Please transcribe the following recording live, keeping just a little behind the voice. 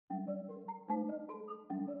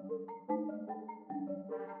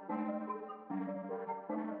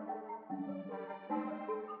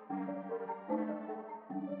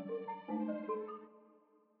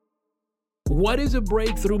What is a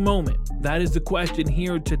breakthrough moment? That is the question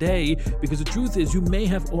here today, because the truth is you may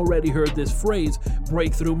have already heard this phrase,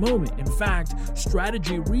 breakthrough moment. In fact,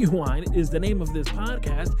 Strategy Rewind is the name of this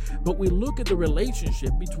podcast, but we look at the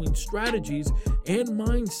relationship between strategies and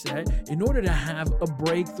mindset in order to have a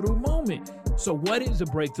breakthrough moment. So what is a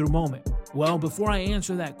breakthrough moment? Well, before I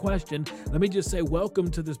answer that question, let me just say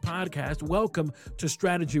welcome to this podcast. Welcome to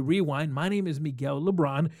Strategy Rewind. My name is Miguel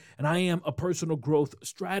Lebron, and I am a personal growth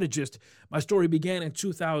strategist. My story began in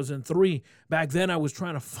 2003. Back then, I was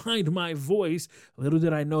trying to find my voice. Little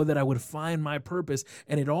did I know that I would find my purpose,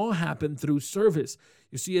 and it all happened through service.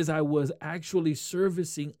 You see, as I was actually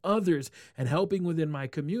servicing others and helping within my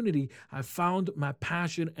community, I found my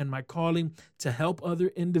passion and my calling to help other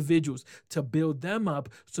individuals, to build them up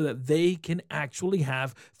so that they can actually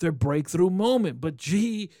have their breakthrough moment. But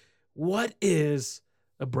gee, what is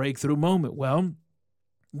a breakthrough moment? Well,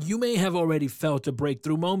 you may have already felt a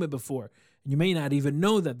breakthrough moment before, and you may not even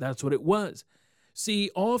know that that's what it was.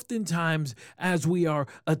 See, oftentimes as we are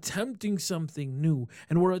attempting something new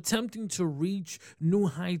and we're attempting to reach new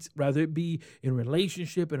heights, whether it be in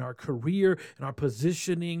relationship, in our career, in our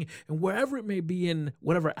positioning, and wherever it may be in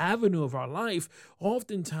whatever avenue of our life,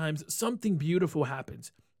 oftentimes something beautiful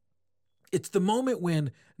happens. It's the moment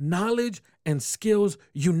when knowledge and skills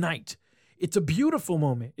unite. It's a beautiful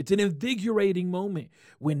moment. It's an invigorating moment.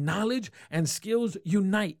 When knowledge and skills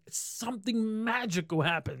unite, something magical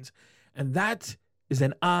happens. And that is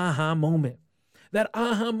an aha moment. That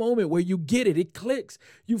aha moment where you get it, it clicks.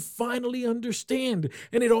 You finally understand,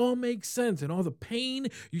 and it all makes sense. And all the pain,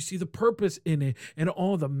 you see the purpose in it. And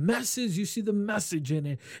all the messes, you see the message in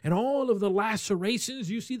it. And all of the lacerations,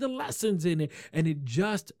 you see the lessons in it. And it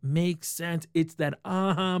just makes sense. It's that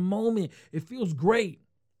aha moment. It feels great.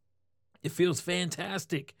 It feels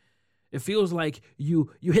fantastic. It feels like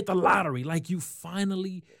you hit the lottery, like you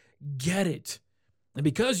finally get it. And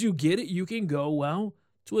because you get it, you can go,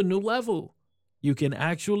 to a new level. You can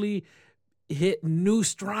actually hit new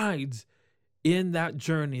strides in that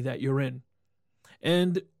journey that you're in.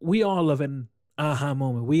 And we all love an aha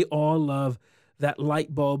moment. We all love that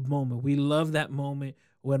light bulb moment. We love that moment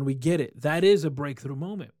when we get it. That is a breakthrough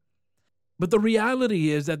moment. But the reality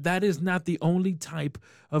is that that is not the only type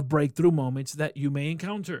of breakthrough moments that you may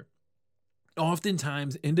encounter.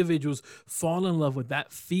 Oftentimes, individuals fall in love with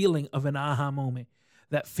that feeling of an aha moment.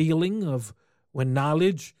 That feeling of when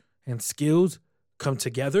knowledge and skills come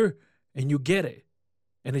together and you get it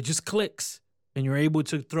and it just clicks and you're able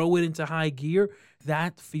to throw it into high gear.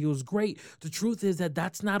 That feels great. The truth is that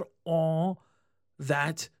that's not all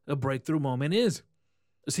that a breakthrough moment is.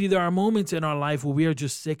 See, there are moments in our life where we are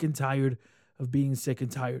just sick and tired of being sick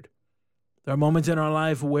and tired. There are moments in our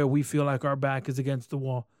life where we feel like our back is against the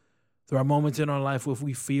wall. There are moments in our life where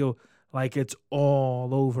we feel like it's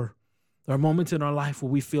all over. There are moments in our life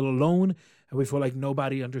where we feel alone and we feel like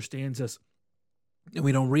nobody understands us. And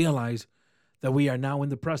we don't realize that we are now in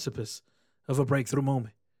the precipice of a breakthrough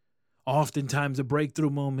moment. Oftentimes, a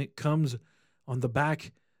breakthrough moment comes on the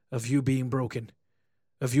back of you being broken,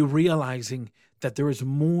 of you realizing that there is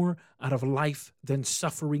more out of life than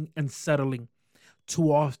suffering and settling.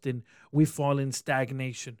 Too often, we fall in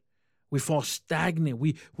stagnation. We fall stagnant.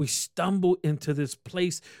 We stumble into this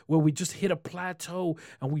place where we just hit a plateau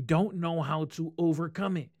and we don't know how to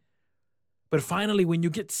overcome it. But finally, when you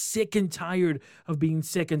get sick and tired of being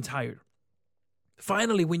sick and tired,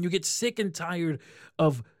 finally, when you get sick and tired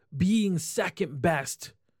of being second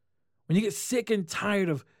best, when you get sick and tired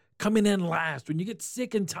of coming in last, when you get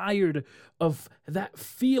sick and tired of that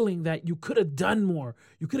feeling that you could have done more,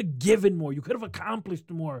 you could have given more, you could have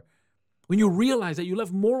accomplished more, when you realize that you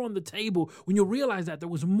left more on the table, when you realize that there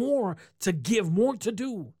was more to give, more to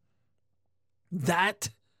do,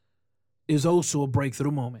 that is also a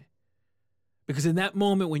breakthrough moment. Because in that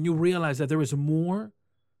moment, when you realize that there is more,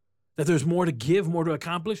 that there's more to give, more to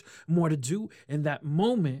accomplish, more to do, in that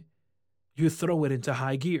moment, you throw it into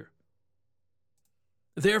high gear.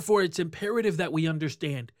 Therefore, it's imperative that we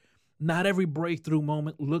understand not every breakthrough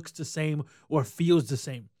moment looks the same or feels the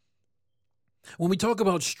same. When we talk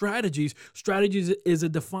about strategies is a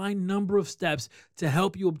defined number of steps to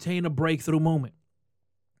help you obtain a breakthrough moment.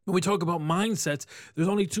 When we talk about mindsets, there's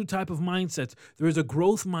only two types of mindsets. There is a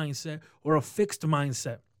growth mindset or a fixed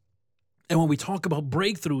mindset. And when we talk about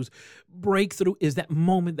breakthroughs, breakthrough is that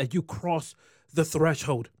moment that you cross the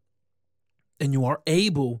threshold and you are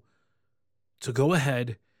able to go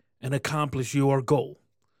ahead and accomplish your goal.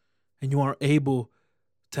 And you are able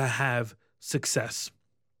to have success.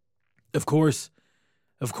 Of course,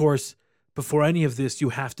 before any of this, you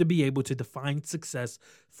have to be able to define success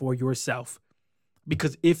for yourself.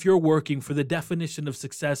 Because if you're working for the definition of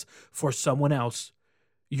success for someone else,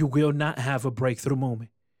 you will not have a breakthrough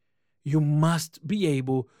moment. You must be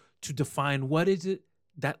able to define what is it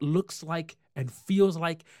that looks like and feels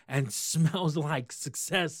like and smells like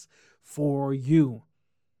success for you.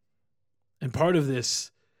 And part of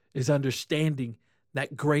this is understanding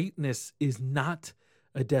that greatness is not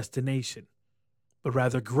a destination, but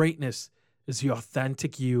rather greatness is the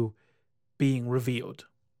authentic you being revealed.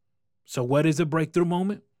 So what is a breakthrough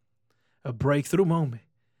moment? A breakthrough moment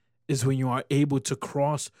is when you are able to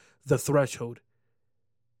cross the threshold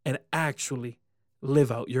and actually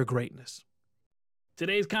live out your greatness.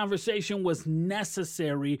 Today's conversation was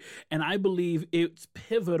necessary, and I believe it's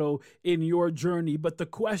pivotal in your journey. But the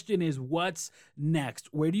question is, what's next?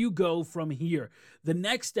 Where do you go from here? The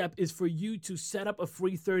next step is for you to set up a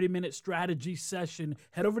free 30-minute strategy session.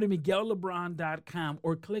 Head over to MiguelLebron.com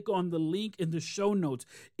or click on the link in the show notes.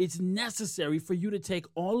 It's necessary for you to take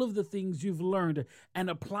all of the things you've learned and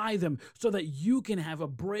apply them so that you can have a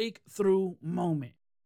breakthrough moment.